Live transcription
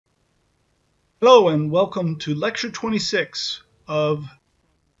Hello and welcome to Lecture 26 of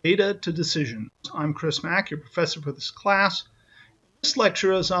Data2Decision. I'm Chris Mack, your professor for this class. This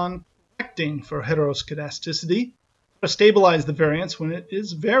lecture is on correcting for heteroscedasticity, how to stabilize the variance when it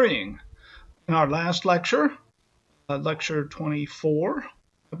is varying. In our last lecture, Lecture 24,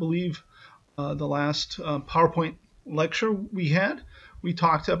 I believe the last PowerPoint lecture we had, we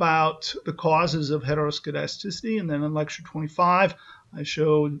talked about the causes of heteroscedasticity, and then in Lecture 25, I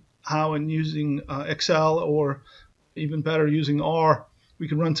showed how in using Excel or even better using R, we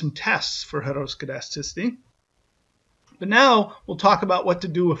can run some tests for heteroscedasticity. But now we'll talk about what to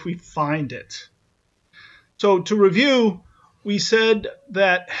do if we find it. So to review, we said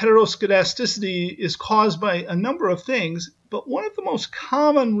that heteroscedasticity is caused by a number of things, but one of the most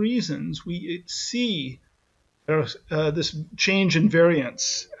common reasons we see this change in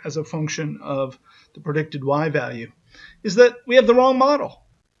variance as a function of the predicted y value is that we have the wrong model.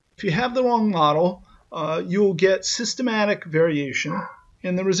 If you have the wrong model, you'll get systematic variation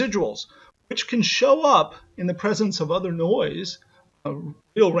in the residuals, which can show up in the presence of other noise,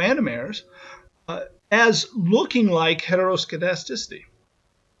 real random errors, as looking like heteroscedasticity.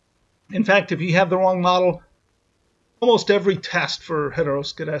 In fact, if you have the wrong model, almost every test for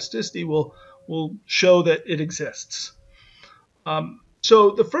heteroscedasticity will show that it exists. So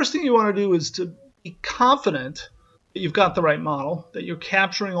the first thing you want to do is to be confident that you've got the right model, that you're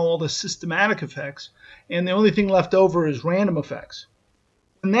capturing all the systematic effects, and the only thing left over is random effects.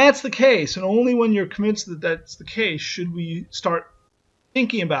 And that's the case, and only when you're convinced that that's the case should we start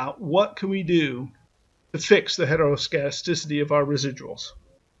thinking about what can we do to fix the heteroscedasticity of our residuals.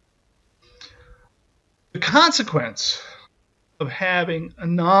 The consequence of having a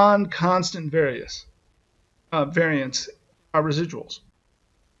non-constant variance, our residuals,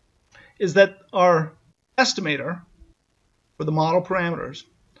 is that our estimator for the model parameters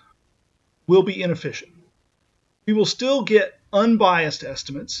will be inefficient. We will still get unbiased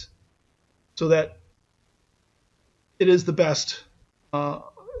estimates so that it is the best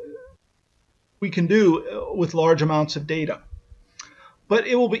we can do with large amounts of data. But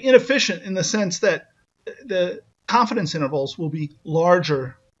it will be inefficient in the sense that the confidence intervals will be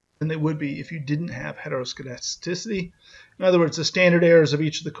larger than they would be if you didn't have heteroscedasticity. In other words, the standard errors of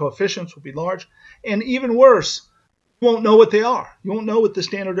each of the coefficients will be large. And even worse, you won't know what they are. You won't know what the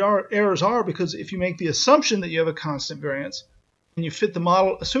standard errors are, because if you make the assumption that you have a constant variance and you fit the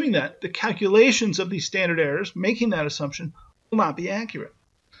model assuming that, the calculations of these standard errors, making that assumption, will not be accurate.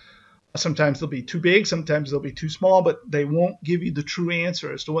 Sometimes they'll be too big, sometimes they'll be too small, but they won't give you the true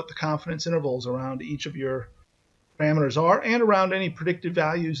answer as to what the confidence intervals around each of your parameters are and around any predicted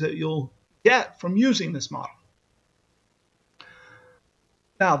values that you'll get from using this model.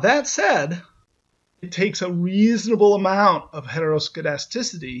 Now, that said, it takes a reasonable amount of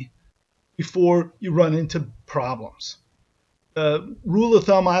heteroscedasticity before you run into problems. The rule of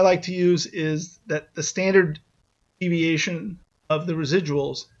thumb I like to use is that the standard deviation of the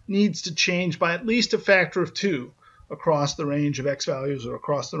residuals needs to change by at least a factor of 2 across the range of x values or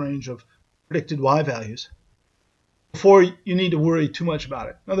across the range of predicted y values before you need to worry too much about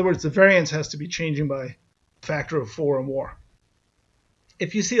it. In other words, the variance has to be changing by a factor of 4 or more.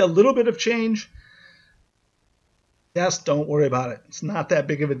 If you see a little bit of change, yes, don't worry about it. It's not that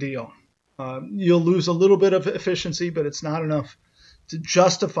big of a deal. You'll lose a little bit of efficiency, but it's not enough to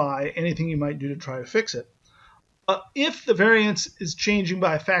justify anything you might do to try to fix it. If the variance is changing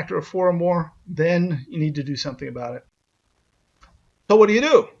by a factor of 4 or more, then you need to do something about it. So what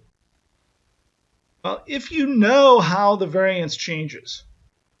do? Well, if you know how the variance changes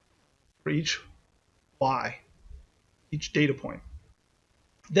for each y, each data point,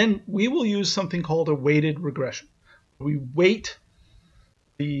 then we will use something called a weighted regression. We weight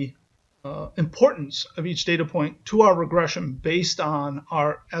the importance of each data point to our regression based on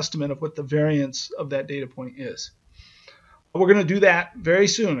our estimate of what the variance of that data point is. We're going to do that very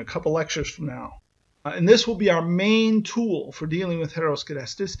soon, a couple lectures from now. And this will be our main tool for dealing with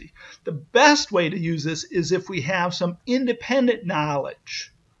heteroscedasticity. The best way to use this is if we have some independent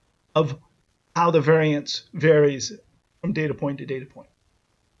knowledge of how the variance varies from data point to data point.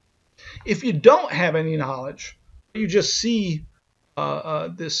 If you don't have any knowledge, you just see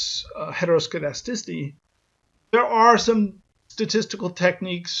this heteroscedasticity, there are some statistical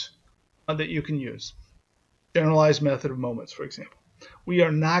techniques that you can use. Generalized method of moments, for example. We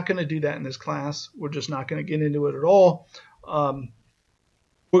are not going to do that in this class. We're just not going to get into it at all.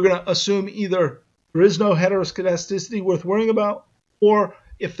 We're going to assume either there is no heteroscedasticity worth worrying about, or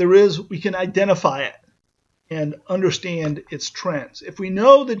if there is, we can identify it and understand its trends. If we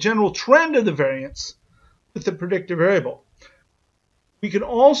know the general trend of the variance with the predictor variable, we can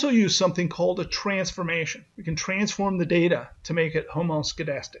also use something called a transformation. We can transform the data to make it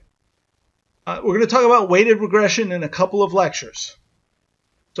homoscedastic. We're going to talk about weighted regression in a couple of lectures.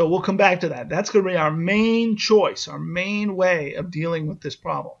 So we'll come back to that. That's going to be our main choice, our main way of dealing with this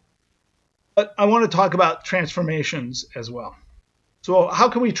problem. But I want to talk about transformations as well. So how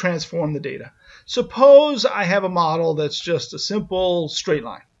can we transform the data? Suppose I have a model that's just a simple straight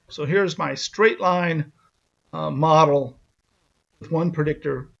line. So here's my straight line model with one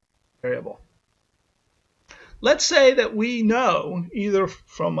predictor variable. Let's say that we know, either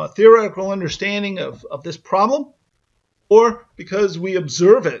from a theoretical understanding of this problem, or because we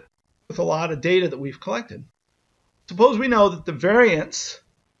observe it with a lot of data that we've collected. Suppose we know that the variance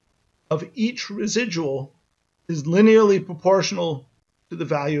of each residual is linearly proportional to the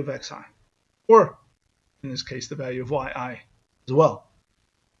value of xi, or in this case, the value of yi as well.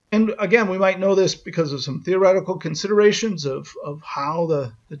 And again, we might know this because of some theoretical considerations of how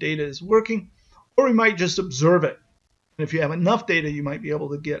the data is working, or we might just observe it. And if you have enough data, you might be able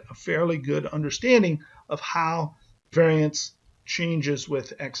to get a fairly good understanding of how variance changes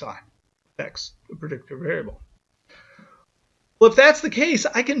with xi, x, the predictor variable. Well, if that's the case,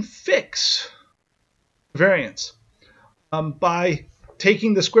 I can fix variance by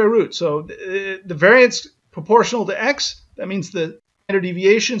taking the square root. So the variance proportional to x, that means the standard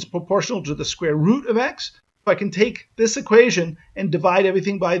deviation is proportional to the square root of x. So I can take this equation and divide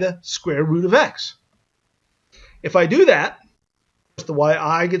everything by the square root of x. If I do that, the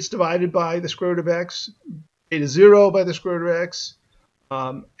yi gets divided by the square root of x, beta 0 by the square root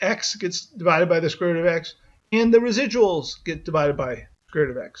of x gets divided by the square root of x, and the residuals get divided by the square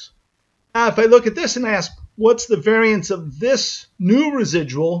root of x. Now, if I look at this and ask, what's the variance of this new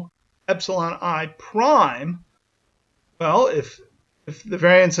residual, epsilon I prime? Well, if the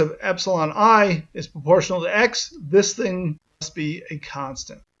variance of epsilon I is proportional to x, this thing must be a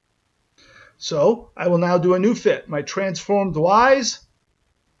constant. So I will now do a new fit. My transformed y's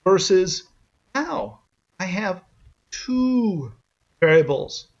versus now I have two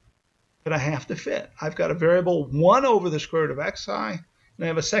variables that I have to fit. I've got a variable 1 over the square root of xi, and I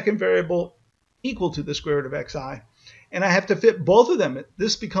have a second variable equal to the square root of xi, and I have to fit both of them.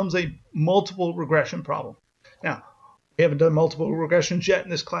 This becomes a multiple regression problem. Now, we haven't done multiple regressions yet in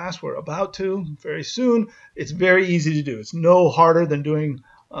this class. We're about to very soon. It's very easy to do. It's no harder than doing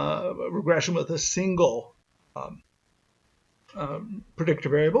regression with a single predictor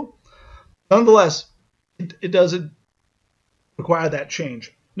variable. Nonetheless, it doesn't require that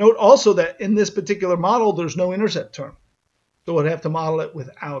change. Note also that in this particular model, there's no intercept term. So we'd have to model it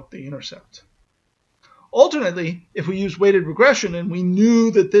without the intercept. Alternately, if we use weighted regression and we knew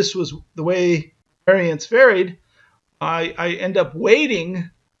that this was the way variance varied, I end up weighting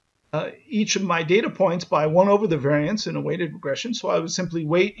each of my data points by 1 over the variance in a weighted regression. So I would simply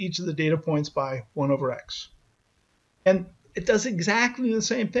weight each of the data points by 1 over x. And it does exactly the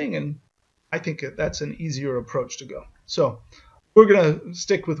same thing, and I think that's an easier approach to go. So we're going to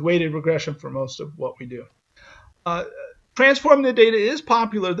stick with weighted regression for most of what we do. Transforming the data is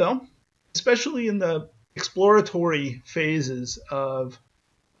popular, though, especially in the exploratory phases of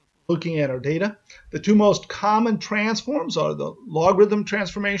looking at our data. The two most common transforms are the logarithm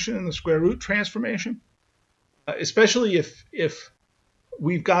transformation and the square root transformation. Especially if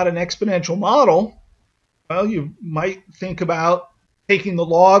we've got an exponential model, well, you might think about taking the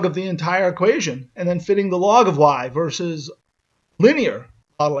log of the entire equation and then fitting the log of y versus linear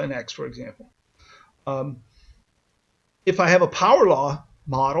model in x, for example. If I have a power law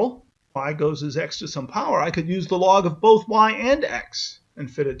model, y goes as x to some power, I could use the log of both y and x and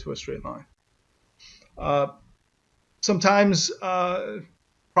fit it to a straight line. Sometimes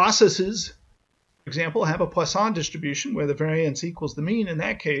processes, for example, have a Poisson distribution where the variance equals the mean. In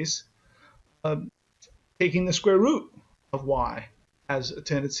that case, taking the square root of y has a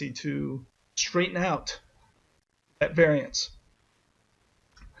tendency to straighten out that variance.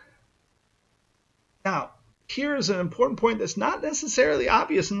 Now, here's an important point that's not necessarily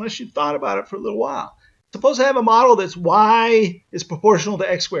obvious unless you've thought about it for a little while. Suppose I have a model that's y is proportional to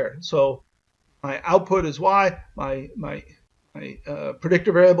x squared. So my output is y, my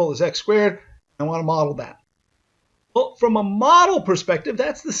predictor variable is x squared. I want to model that. Well, from a model perspective,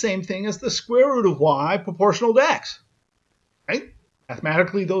 that's the same thing as the square root of y proportional to x. Right?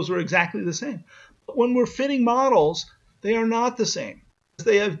 Mathematically, those are exactly the same. But when we're fitting models, they are not the same.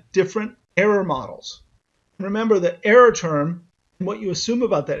 They have different error models. Remember, the error term and what you assume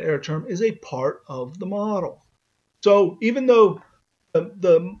about that error term is a part of the model. So even though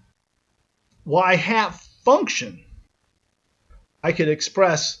the y hat function I could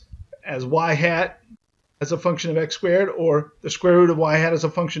express as y hat as a function of x squared or the square root of y hat as a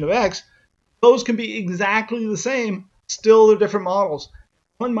function of x, those can be exactly the same. Still, they're different models.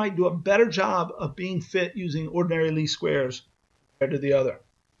 One might do a better job of being fit using ordinary least squares compared to the other.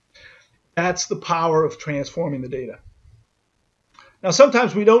 That's the power of transforming the data. Now,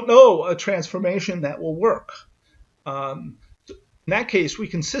 sometimes we don't know a transformation that will work. In that case, we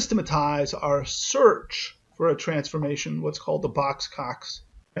can systematize our search for a transformation, what's called the Box-Cox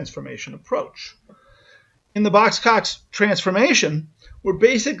transformation approach. In the Box-Cox transformation, we're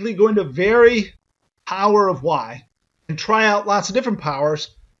basically going to vary power of y and try out lots of different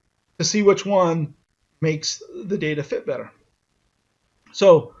powers to see which one makes the data fit better.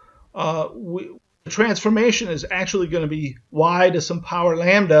 So the transformation is actually going to be y to some power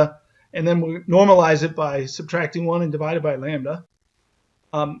lambda, and then we normalize it by subtracting 1 and divide it by lambda.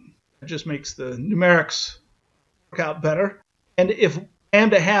 It just makes the numerics work out better. And if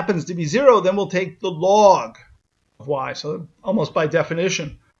lambda happens to be 0, then we'll take the log of y. So almost by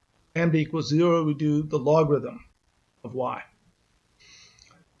definition, lambda equals 0, we do the logarithm of y.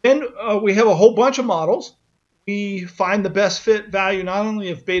 Then we have a whole bunch of models. We find the best fit value not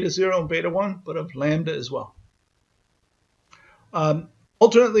only of beta 0 and beta 1, but of lambda as well.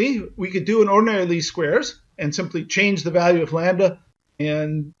 Alternately, we could do an ordinary least squares and simply change the value of lambda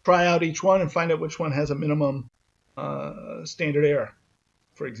and try out each one and find out which one has a minimum standard error,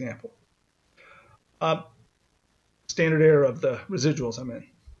 for example. Standard error of the residuals, I mean.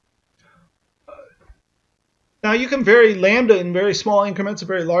 Now, you can vary lambda in very small increments and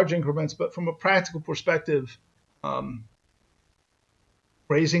very large increments, but from a practical perspective,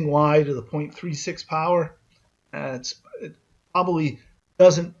 raising y to the 0.36 power, it probably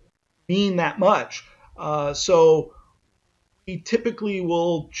doesn't mean that much. So we typically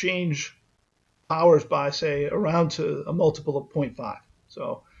will change powers by, say, around to a multiple of 0.5.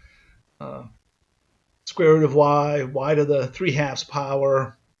 So square root of y, y to the 3/2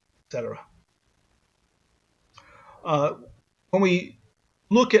 power, etc. When we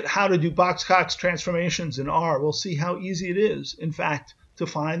look at how to do Box-Cox transformations in R, we'll see how easy it is, in fact, to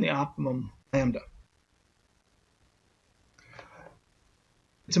find the optimum lambda.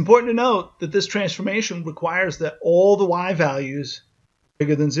 It's important to note that this transformation requires that all the y values are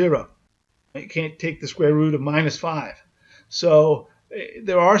bigger than 0. You can't take the square root of -5. So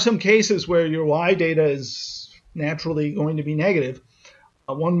there are some cases where your y data is naturally going to be negative.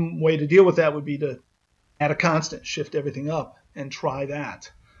 One way to deal with that would be to add a constant, shift everything up, and try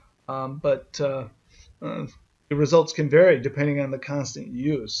that. But the results can vary depending on the constant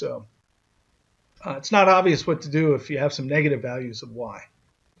you use. So it's not obvious what to do if you have some negative values of y.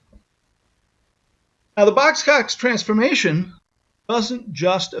 Now, the Box-Cox transformation doesn't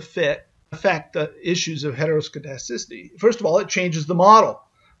just affect the issues of heteroscedasticity. First of all, it changes the model.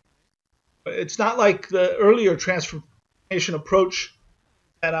 It's not like the earlier transformation approach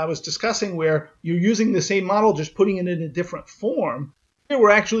that I was discussing where you're using the same model, just putting it in a different form. Here, we're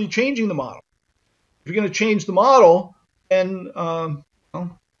actually changing the model. If you're going to change the model, then well,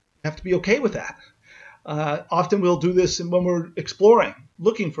 you have to be okay with that. Often we'll do this when we're exploring,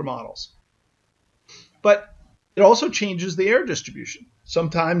 looking for models. But it also changes the error distribution.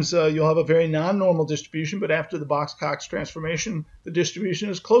 Sometimes you'll have a very non-normal distribution, but after the Box-Cox transformation, the distribution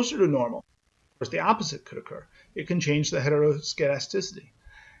is closer to normal. Of course, the opposite could occur. It can change the heteroscedasticity.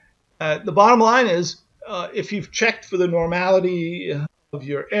 The bottom line is, if you've checked for the normality of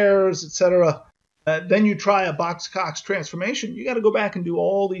your errors, etc., then you try a Box-Cox transformation, you got to go back and do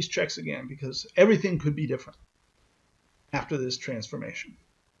all these checks again because everything could be different after this transformation.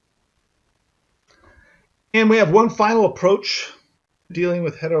 And we have one final approach dealing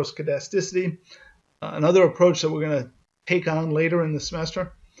with heteroscedasticity, another approach that we're going to take on later in the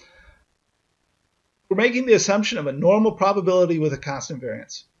semester. We're making the assumption of a normal probability with a constant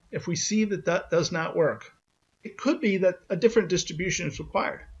variance. If we see that that does not work, it could be that a different distribution is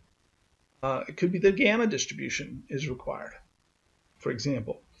required. It could be the gamma distribution is required, for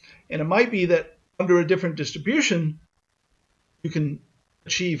example. And it might be that under a different distribution, you can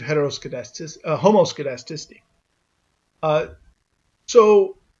achieve homoscedasticity.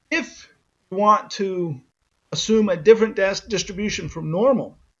 So if you want to assume a different distribution from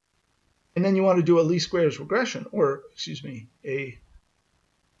normal, and then you want to do a least squares regression, or excuse me, a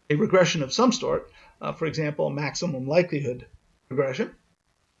regression of some sort, for example, a maximum likelihood regression,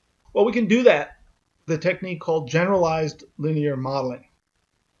 well, we can do that with a technique called generalized linear modeling.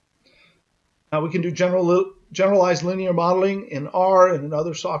 Now, we can do generalized linear modeling in R and in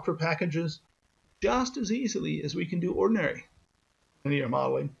other software packages just as easily as we can do ordinary linear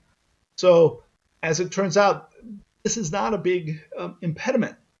modeling. So, as it turns out, this is not a big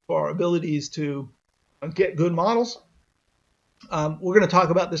impediment for our abilities to get good models. We're going to talk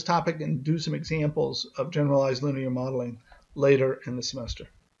about this topic and do some examples of generalized linear modeling later in the semester.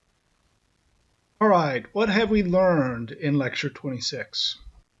 All right, what have we learned in Lecture 26?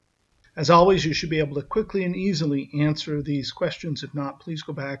 As always, you should be able to quickly and easily answer these questions. If not, please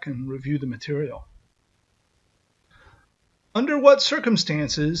go back and review the material. Under what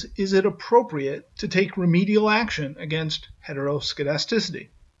circumstances is it appropriate to take remedial action against heteroscedasticity?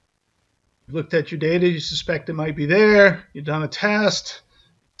 You've looked at your data, you suspect it might be there, you've done a test,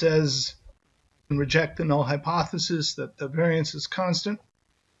 it says you can reject the null hypothesis that the variance is constant.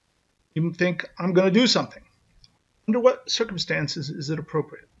 You think, I'm going to do something. Under what circumstances is it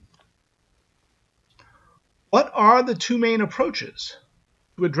appropriate? What are the two main approaches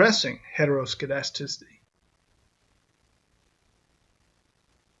to addressing heteroscedasticity?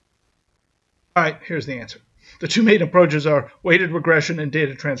 All right, here's the answer. The two main approaches are weighted regression and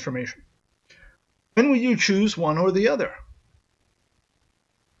data transformation. When will you choose one or the other?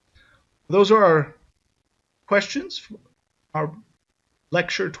 Those are our questions for our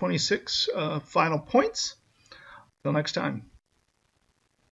Lecture 26 final points. Until next time.